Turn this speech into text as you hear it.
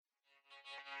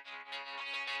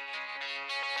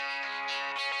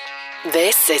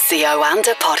This is the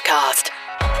Oanda Podcast.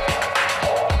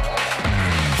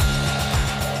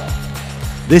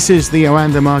 This is the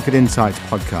Oanda Market Insights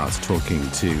Podcast, talking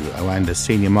to Oanda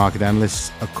senior market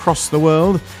analysts across the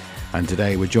world. And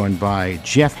today we're joined by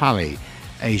Jeff Halley,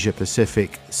 Asia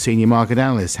Pacific senior market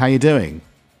analyst. How are you doing?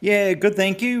 Yeah, good,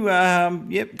 thank you.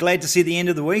 Glad to see the end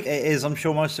of the week, as I'm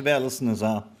sure most of our listeners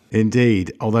are.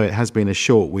 Indeed, although it has been a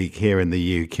short week here in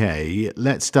the UK.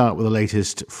 Let's start with the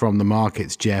latest from the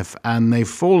markets, Jeff, and they've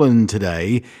fallen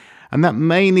today, and that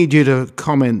mainly due to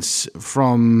comments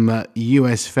from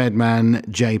US Fed man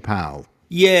Jay Powell.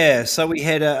 Yeah, so we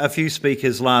had a few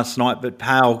speakers last night, but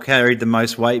Powell carried the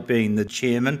most weight, being the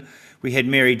chairman. We had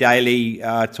Mary Daly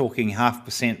talking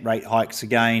 0.5% rate hikes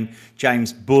again.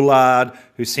 James Bullard,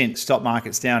 who sent stock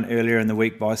markets down earlier in the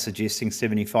week by suggesting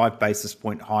 75 basis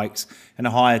point hikes and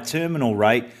a higher terminal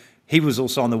rate. He was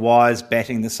also on the wires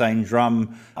batting the same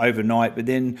drum overnight. But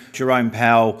then Jerome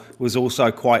Powell was also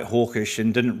quite hawkish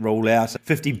and didn't rule out a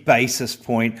 50 basis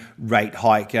point rate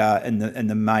hike in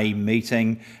the May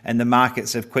meeting. And the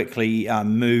markets have quickly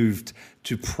moved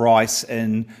to price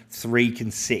in 3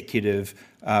 consecutive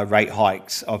rate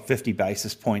hikes of 50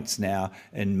 basis points now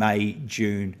in May,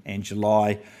 June and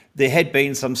July. There had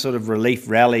been some sort of relief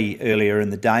rally earlier in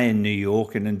the day in New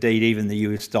York, and indeed even the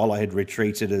US dollar had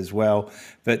retreated as well.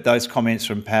 But those comments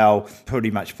from Powell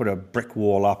pretty much put a brick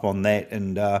wall up on that,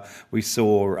 and we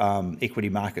saw equity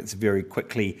markets very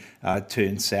quickly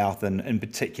turn south, and in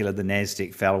particular the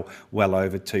Nasdaq fell well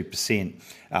over 2%.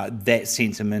 That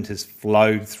sentiment has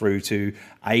flowed through to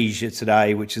Asia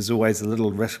today, which is always a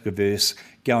little risk averse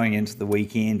going into the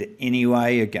weekend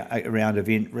anyway, around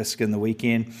event risk in the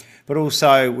weekend. But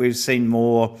also we've seen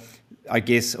more,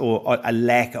 or a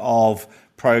lack of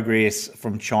progress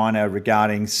from China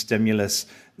regarding stimulus.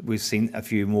 We've seen a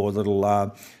few more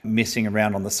little messing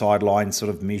around on the sidelines sort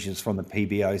of measures from the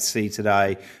PBOC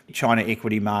today. China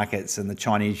equity markets and the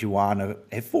Chinese yuan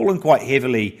have fallen quite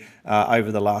heavily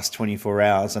over the last 24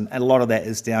 hours. And a lot of that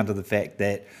is down to the fact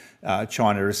that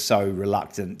China is so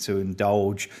reluctant to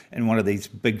indulge in one of these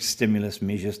big stimulus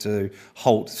measures to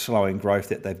halt slowing growth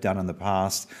that they've done in the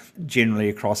past. Generally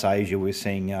across Asia, we're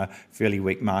seeing fairly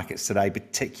weak markets today,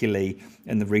 particularly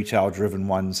in the retail-driven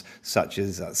ones such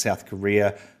as South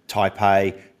Korea,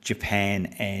 Taipei,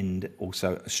 Japan, and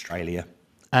also Australia.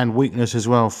 And weakness as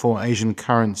well for Asian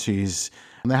currencies.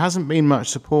 There hasn't been much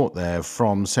support there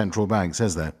from central banks,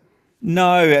 has there?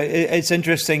 No, it's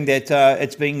interesting that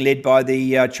it's being led by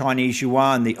the Chinese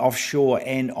yuan. The offshore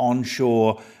and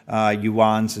onshore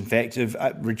yuans, in fact, have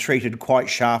retreated quite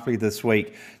sharply this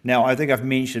week. Now, I think I've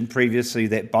mentioned previously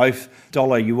that both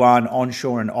dollar yuan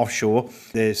onshore and offshore,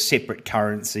 they're separate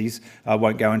currencies. I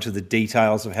won't go into the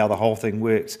details of how the whole thing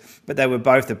works, but they were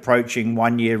both approaching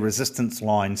one-year resistance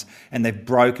lines, and they've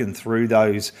broken through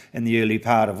those in the early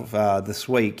part of this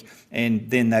week. And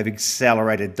then they've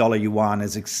accelerated. Dollar yuan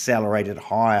has accelerated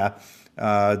higher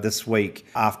this week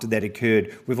after that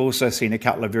occurred. We've also seen a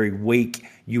couple of very weak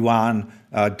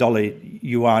dollar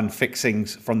yuan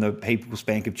fixings from the People's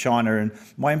Bank of China. And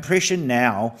my impression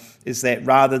now is that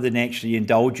rather than actually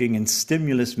indulging in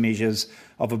stimulus measures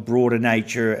of a broader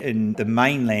nature in the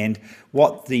mainland,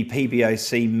 what the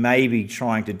PBOC may be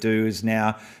trying to do is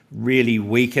now really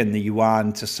weaken the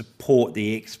yuan to support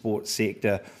the export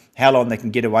sector. How long they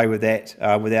can get away with that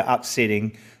without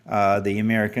upsetting the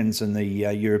Americans and the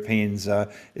Europeans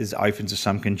is open to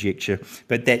some conjecture.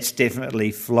 But that's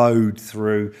definitely flowed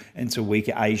through into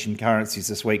weaker Asian currencies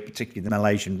this week, particularly the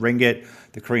Malaysian ringgit,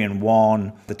 the Korean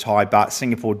won, the Thai baht,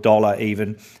 Singapore dollar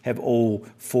even, have all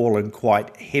fallen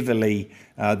quite heavily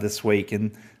this week.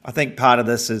 And I think part of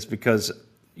this is because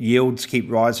yields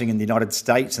keep rising in the United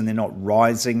States and they're not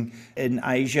rising in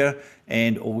Asia,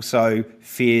 and also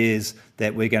fears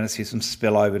that we're going to see some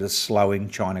spillover to slowing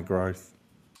China growth.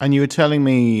 And you were telling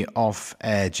me off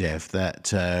air, Jeff,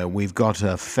 that we've got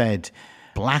a Fed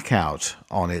blackout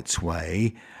on its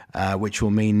way, which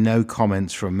will mean no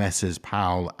comments from Messrs.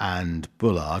 Powell and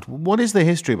Bullard. What is the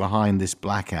history behind this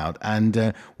blackout,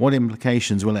 and what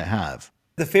implications will it have?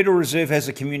 The Federal Reserve has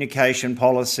a communication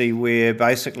policy where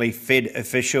basically Fed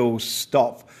officials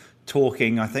stop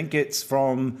talking. I think it's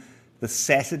from the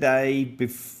Saturday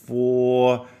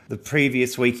before the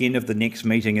previous weekend of the next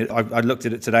meeting. I looked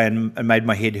at it today and made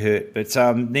my head hurt. But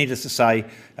needless to say,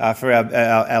 for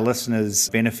our listeners'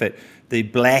 benefit, the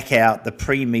blackout, the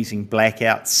pre-meeting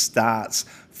blackout starts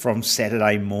from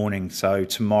Saturday morning, so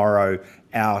tomorrow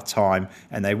our time,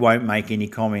 and they won't make any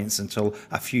comments until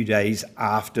a few days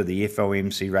after the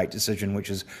FOMC rate decision, which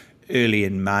is early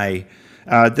in May.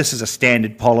 This is a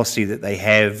standard policy that they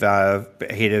have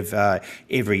ahead of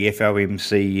every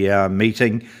FOMC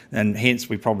meeting, and hence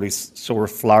we probably saw a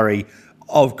flurry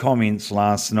of comments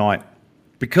last night.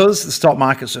 Because the stock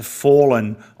markets have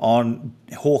fallen on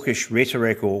hawkish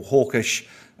rhetoric or hawkish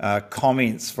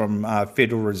comments from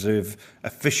Federal Reserve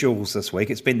officials this week,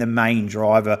 it's been the main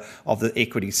driver of the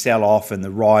equity sell-off and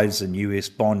the rise in US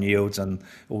bond yields, and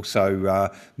also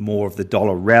more of the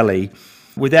dollar rally.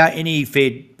 Without any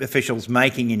Fed officials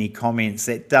making any comments,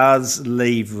 that does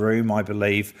leave room, I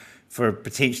believe, for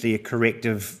potentially a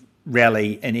corrective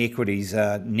rally in equities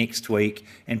next week,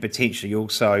 and potentially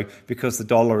also, because the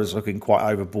dollar is looking quite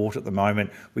overbought at the moment,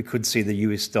 we could see the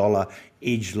US dollar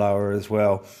edge lower as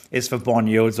well. As for bond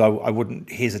yields, I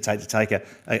wouldn't hesitate to take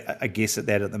a guess at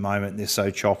that at the moment. They're so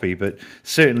choppy, but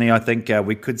certainly I think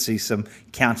we could see some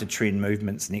counter trend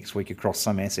movements next week across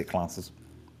some asset classes.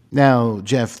 Now,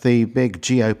 Jeff, the big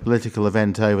geopolitical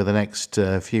event over the next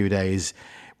few days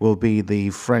will be the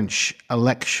French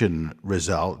election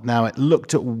result. Now, it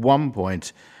looked at one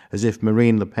point as if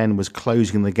Marine Le Pen was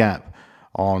closing the gap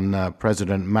on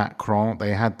President Macron.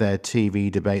 They had their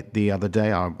TV debate the other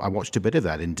day. I watched a bit of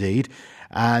that, indeed,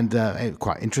 and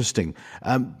quite interesting.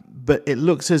 But it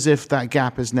looks as if that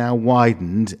gap has now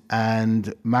widened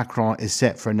and Macron is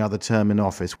set for another term in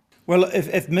office. Well,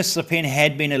 if Miss Le Pen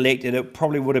had been elected, it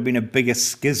probably would have been a bigger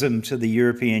schism to the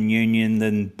European Union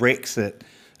than Brexit.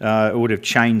 It would have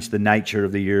changed the nature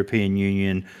of the European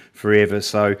Union forever.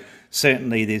 So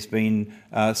certainly there's been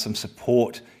some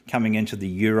support coming into the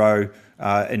euro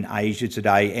in Asia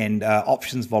today, and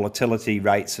options volatility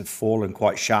rates have fallen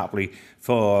quite sharply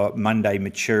for Monday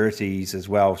maturities as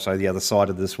well, so the other side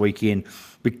of this weekend,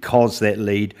 because that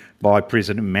lead by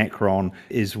President Macron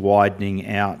is widening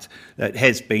out. It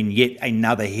has been yet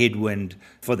another headwind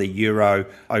for the euro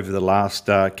over the last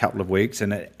couple of weeks,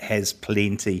 and it has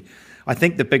plenty. I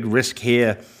think the big risk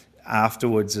here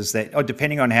afterwards is that,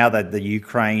 depending on how the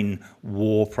Ukraine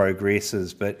war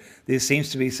progresses, but there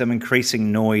seems to be some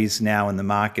increasing noise now in the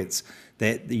markets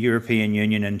that the European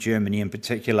Union and Germany in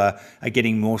particular are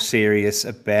getting more serious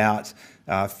about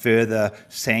further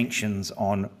sanctions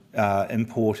on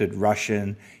imported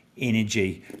Russian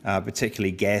energy,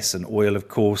 particularly gas and oil, of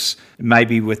course.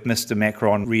 Maybe with Mr.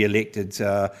 Macron re-elected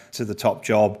to the top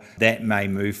job, that may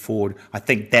move forward. I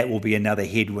think that will be another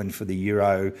headwind for the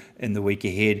euro in the week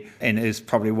ahead, and is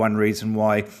probably one reason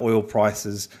why oil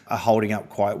prices are holding up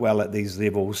quite well at these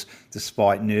levels,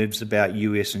 despite nerves about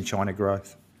US and China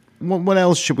growth. What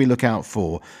else should we look out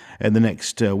for in the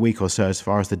next week or so as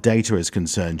far as the data is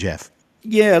concerned, Jeff?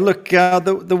 Yeah, look,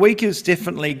 the week has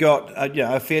definitely got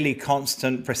a fairly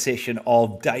constant procession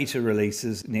of data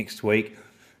releases next week.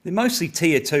 They're mostly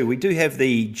tier 2. We do have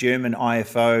the German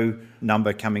IFO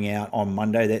number coming out on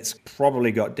Monday. That's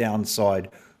probably got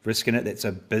downside risk in it. That's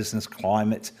a business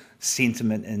climate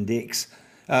sentiment index.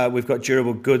 We've got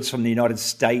durable goods from the United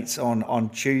States on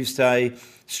Tuesday.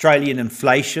 Australian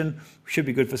inflation should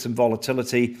be good for some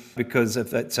volatility, because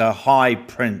if it's a high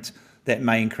print, that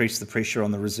may increase the pressure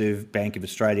on the Reserve Bank of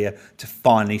Australia to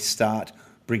finally start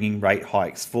bringing rate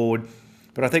hikes forward.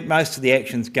 But I think most of the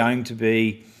action's going to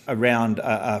be around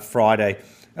Friday.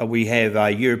 We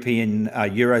have European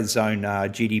Eurozone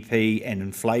GDP and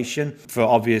inflation. For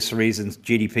obvious reasons,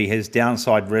 GDP has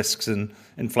downside risks and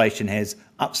inflation has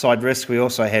upside risks. We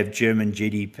also have German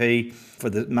GDP for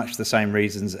much the same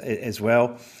reasons as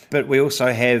well. But we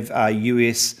also have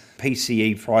US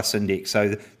PCE price index, so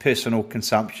the personal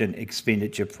consumption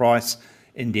expenditure price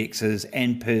indexes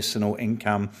and personal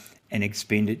income and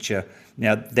expenditure.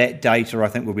 Now, that data, I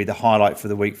think, will be the highlight for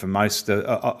the week for most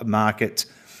markets.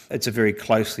 It's a very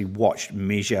closely watched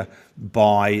measure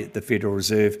by the Federal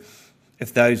Reserve.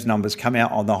 If those numbers come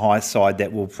out on the high side,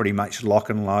 that will pretty much lock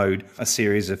and load a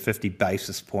series of 50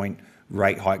 basis point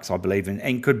rate hikes, I believe,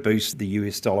 and could boost the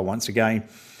US dollar once again.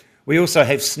 We also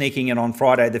have sneaking in on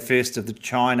Friday the first of the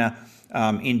China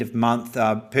end of month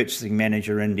purchasing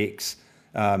manager index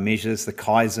measures, the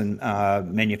Kaizen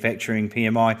manufacturing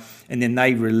PMI, and then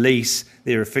they release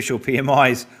their official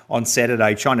PMIs on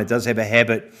Saturday. China does have a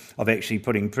habit of actually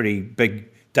putting pretty big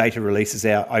data releases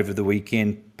out over the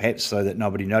weekend, perhaps so that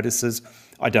nobody notices.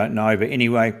 I don't know, but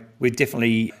anyway, we've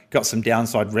definitely got some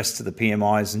downside risks to the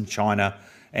PMIs in China,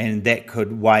 and that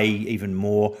could weigh even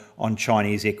more on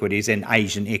Chinese equities and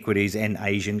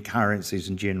Asian currencies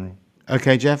in general.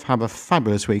 Okay, Jeff, have a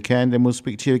fabulous weekend, and we'll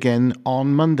speak to you again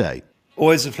on Monday.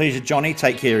 Always a pleasure, Johnny.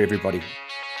 Take care, everybody.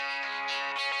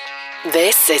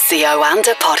 This is the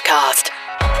Oanda Podcast.